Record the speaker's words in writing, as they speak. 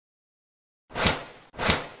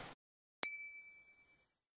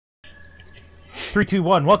3, 2,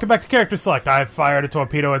 1. Welcome back to Character Select. I've fired a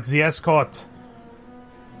torpedo at the escort.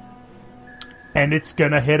 And it's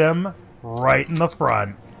gonna hit him right in the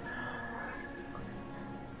front.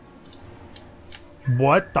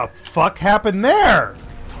 What the fuck happened there?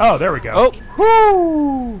 Oh, there we go.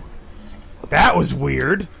 Oh! Whoo! That was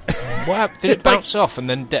weird. What happened? Did it bounce off and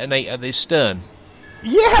then detonate at the stern?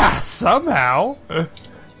 Yeah, somehow.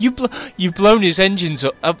 You've blown his engines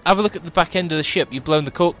up. Have a look at the back end of the ship. You've blown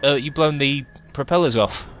the propellers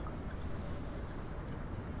off.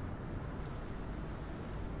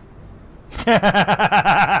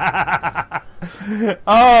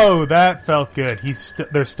 Oh, that felt good.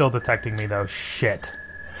 They're still detecting me though. Shit.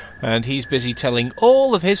 And he's busy telling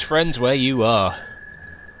all of his friends where you are.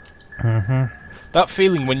 Mm-hmm. That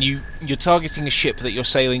feeling when you're targeting a ship that you're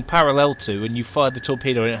sailing parallel to and you fire the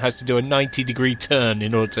torpedo and it has to do a 90-degree turn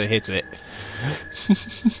in order to hit it.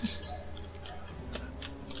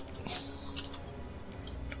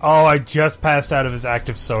 Oh, I just passed out of his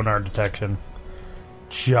active sonar detection.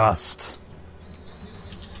 Just.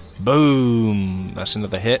 Boom! That's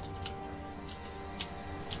another hit.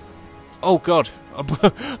 Oh god,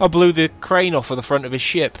 I blew the crane off of the front of his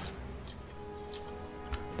ship.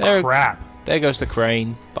 Crap. There goes the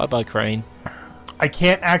crane. Bye-bye, crane. I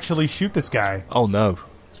can't actually shoot this guy. Oh no.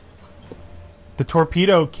 The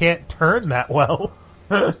torpedo can't turn that well.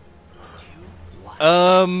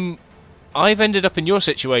 I've ended up in your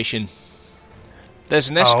situation. There's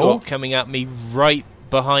an escort coming at me right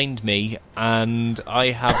behind me, and I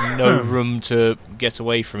have no room to get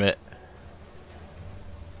away from it.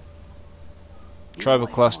 Tribal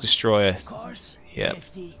class destroyer. Yep.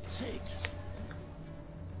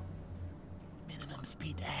 Minimum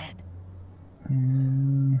speed ahead.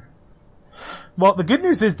 Well, the good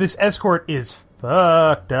news is this escort is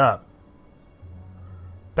fucked up.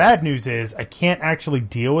 Bad news is I can't actually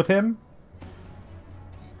deal with him.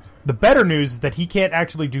 The better news is that he can't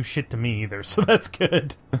actually do shit to me either, so that's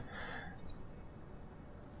good.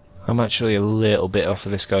 I'm actually a little bit off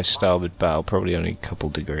of this guy's starboard bow, probably only a couple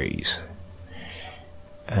degrees.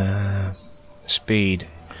 Speed.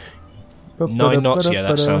 9 knots, yeah,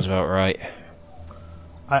 that sounds about right.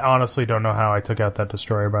 I honestly don't know how I took out that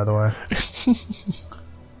destroyer, by the way.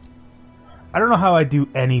 I don't know how I do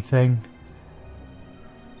anything.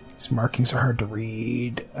 These markings are hard to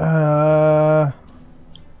read.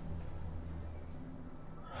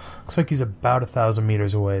 Looks like he's about 1,000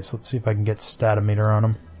 meters away, so let's see if I can get statometer on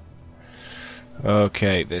him.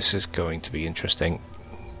 Okay, this is going to be interesting.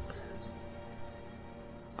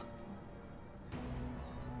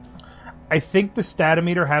 I think the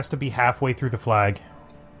statometer has to be halfway through the flag.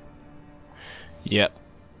 Yep.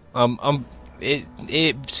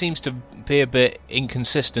 It seems to be a bit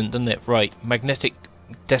inconsistent, doesn't it? Right, magnetic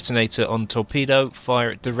detonator on torpedo,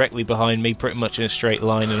 fire it directly behind me, pretty much in a straight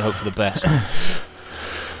line, and hope for the best.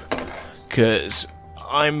 Because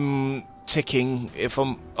I'm ticking. If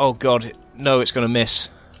I'm, oh god, no, it's gonna miss.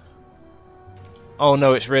 Oh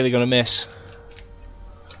no, it's really gonna miss.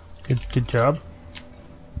 Good job.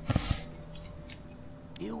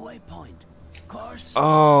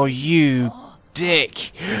 Oh, you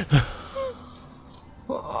dick!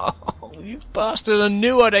 Oh, you bastard! I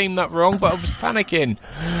knew I'd aimed that wrong, but I was panicking.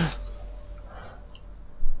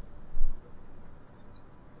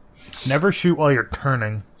 Never shoot while you're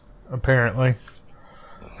turning, apparently,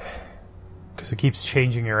 because it keeps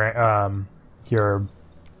changing the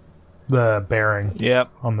bearing. Yep.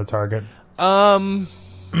 On the target.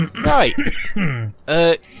 Right.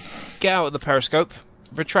 Get out of the periscope.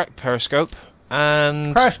 Retract periscope.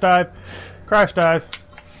 And crash dive. Crash dive.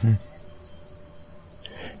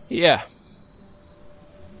 Yeah.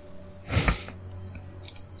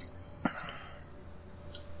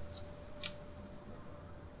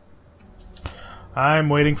 I'm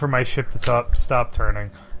waiting for my ship to stop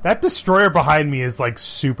turning. That destroyer behind me is like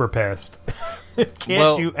super pissed. It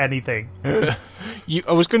can't do anything. I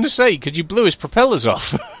was going to say, because you blew his propellers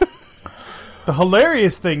off. The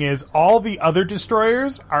hilarious thing is, all the other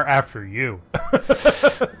destroyers are after you.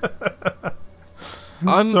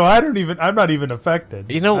 So I'm not even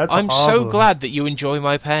affected. You know, That's I'm awesome. so glad that you enjoy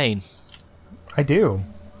my pain. I do.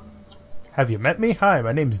 Have you met me? Hi,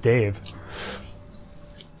 my name's Dave.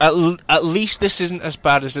 At least this isn't as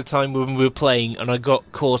bad as the time when we were playing and I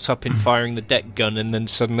got caught up in firing the deck gun and then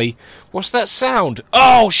suddenly, what's that sound?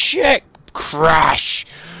 Oh shit! Crash!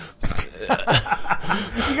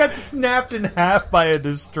 You got snapped in half by a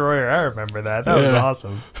destroyer. I remember that. That was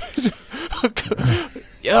awesome.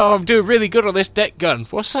 Oh, I'm doing really good on this deck gun.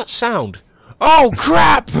 What's that sound? Oh,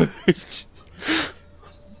 crap! Not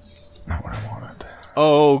what I wanted.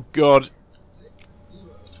 Oh, God.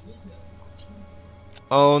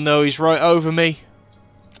 Oh no, he's right over me.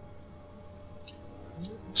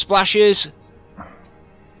 Splashes.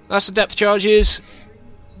 That's the depth charges.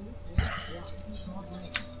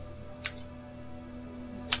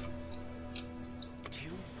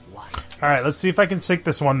 Alright, let's see if I can sink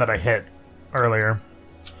this one that I hit earlier.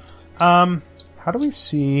 How do we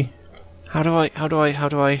see... How do I,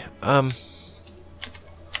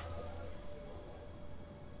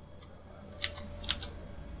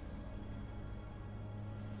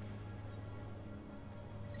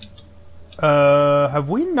 have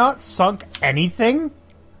we not sunk anything?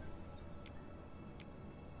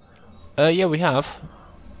 Yeah, we have.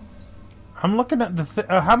 I'm looking at the...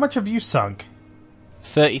 how much have you sunk?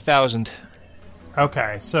 30,000.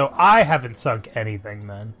 Okay, so I haven't sunk anything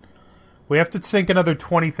then. We have to sink another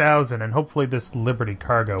 20,000, and hopefully this Liberty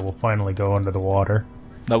cargo will finally go under the water.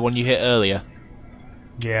 That one you hit earlier.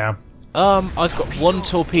 Yeah. I've got one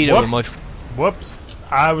torpedo in my... Whoops.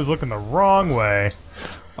 I was looking the wrong way.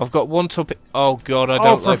 I've got one torpedo... Oh god, I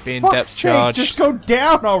don't like being depth charged. Just go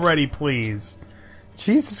down already, please.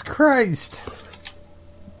 Jesus Christ.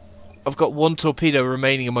 I've got one torpedo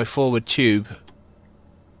remaining in my forward tube.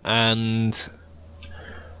 And...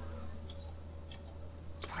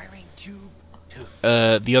 Firing tube 2.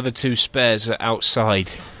 the other two spares are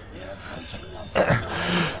outside.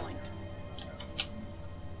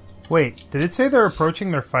 Wait, did it say they're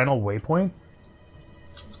approaching their final waypoint?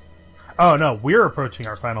 Oh no, we're approaching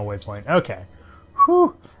our final waypoint. Okay.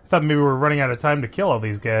 Whew. I thought maybe we were running out of time to kill all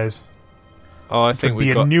these guys. Oh, I think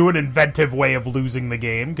we've got... a new and inventive way of losing the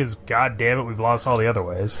game, because god damn it, we've lost all the other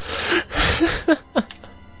ways.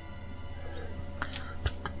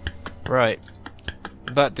 Right.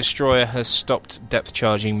 That destroyer has stopped depth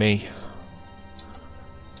charging me.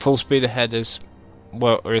 Full speed ahead as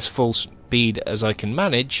well, or as full speed as I can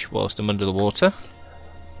manage whilst I'm under the water.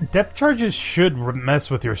 Depth charges should mess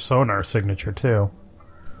with your sonar signature too.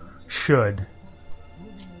 Should.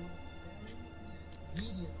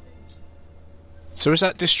 So is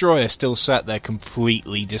that destroyer still sat there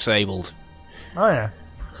completely disabled? Oh yeah.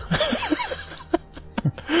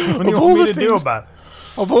 What do you want me to do about it?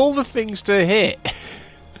 Of all the things to hit.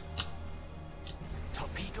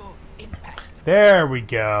 Torpedo impact. There we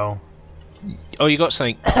go. Oh, you got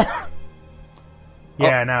something.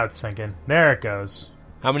 Yeah, now it's sinking. There it goes.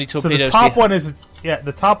 How many So torpedoes? the top one is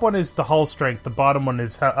the top one is the hull strength. The bottom one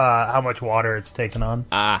is how much water it's taken on.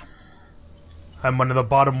 Ah. And when the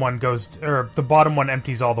bottom one goes, or the bottom one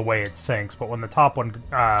empties all the way, it sinks. But when the top one,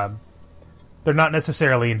 they're not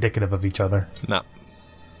necessarily indicative of each other. No.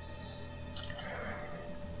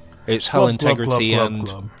 It's hull integrity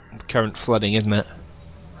and current flooding, isn't it?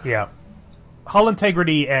 Yeah. Hull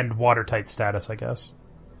integrity and watertight status, I guess.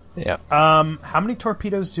 Yeah. How many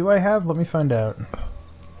torpedoes do I have? Let me find out.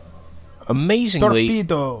 Amazingly...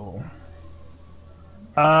 Torpedo.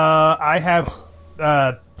 I have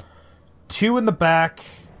 2 in the back,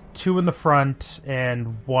 2 in the front,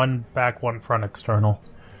 and 1 back, 1 front external.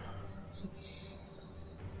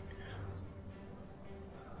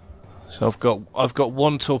 So I've got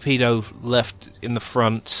 1 torpedo left in the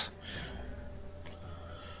front.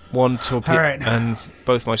 1 torpedo, right. And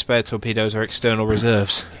both my spare torpedoes are external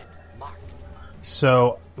reserves.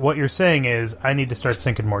 So what you're saying is I need to start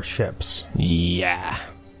sinking more ships. Yeah.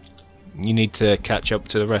 You need to catch up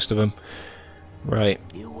to the rest of them. Right.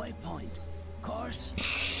 New waypoint. Course.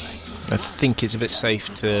 I think it's a bit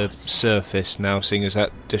safe to surface now, seeing as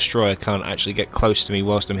that destroyer can't actually get close to me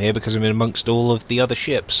whilst I'm here because I'm in amongst all of the other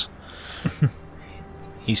ships.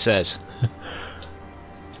 He says.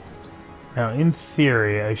 Now, in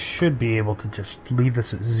theory, I should be able to just leave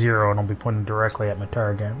this at 0 and I'll be pointing directly at my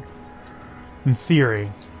target. In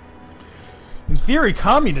theory. In theory,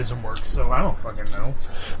 communism works, so I don't fucking know.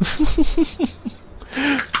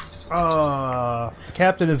 The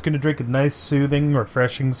captain is going to drink a nice, soothing,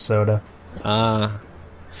 refreshing soda.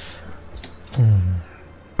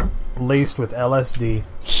 Laced with LSD.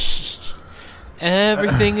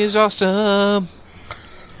 Everything is awesome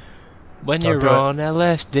when you're on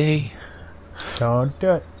LSD. Don't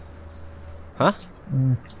do it. Huh?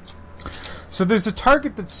 So there's a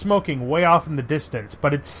target that's smoking way off in the distance,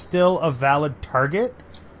 but it's still a valid target.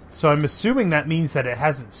 So I'm assuming that means that it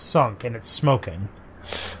hasn't sunk and it's smoking.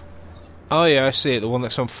 Oh yeah, I see it. The one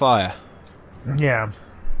that's on fire. Yeah.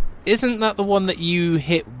 Isn't that the one that you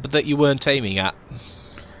hit but that you weren't aiming at?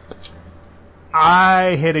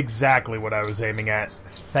 I hit exactly what I was aiming at.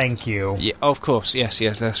 Thank you. Yeah, of course. Yes,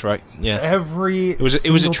 that's right. Yeah. Every it was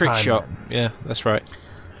a trick time, shot. man. Yeah, that's right.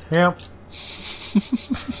 Yeah.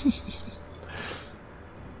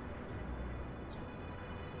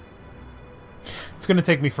 It's going to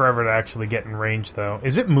take me forever to actually get in range, though.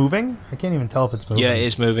 Is it moving? I can't even tell if it's moving. Yeah, it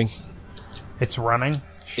is moving. It's running?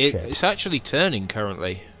 Shit. It's actually turning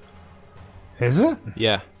currently. Is it?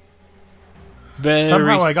 Yeah.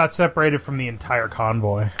 Somehow I got separated from the entire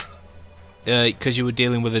convoy. Because you were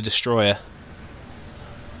dealing with a destroyer.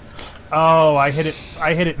 Oh, I hit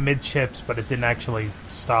it mid-chips, but it didn't actually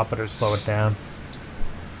stop it or slow it down.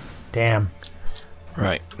 Damn.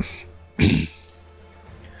 Right.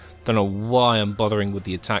 Don't know why I'm bothering with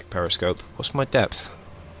the attack periscope. What's my depth?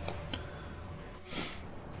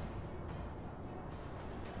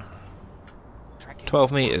 Tracking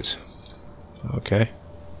 12 meters. Okay.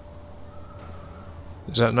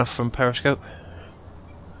 Is that enough from periscope?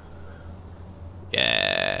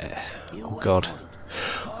 Yeah. Oh god.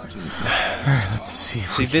 Let's see.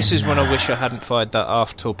 See, this is when I wish I hadn't fired that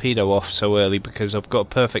aft torpedo off so early, because I've got a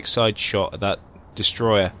perfect side shot of that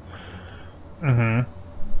destroyer. Mm-hmm.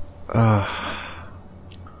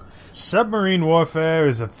 Submarine warfare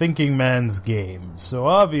is a thinking man's game, so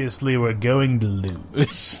obviously we're going to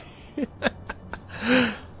lose.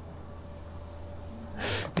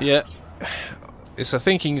 Yeah. It's a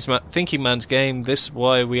thinking man's game. This is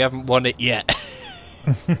why we haven't won it yet.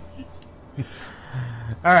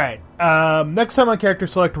 Alright, next time on Character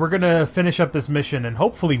Select, we're going to finish up this mission and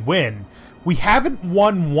hopefully win. We haven't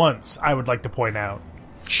won once, I would like to point out.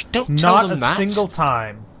 Shh, don't tell Not them a that. single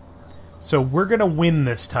time. So we're going to win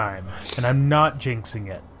this time, and I'm not jinxing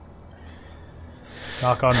it.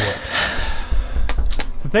 Knock on wood.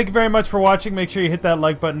 So thank you very much for watching. Make sure you hit that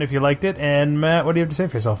like button if you liked it. And Matt, what do you have to say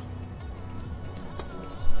for yourself?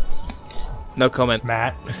 No comment.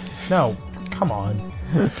 Matt? No, come on.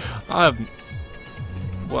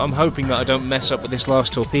 Well, I'm hoping that I don't mess up with this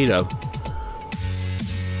last torpedo.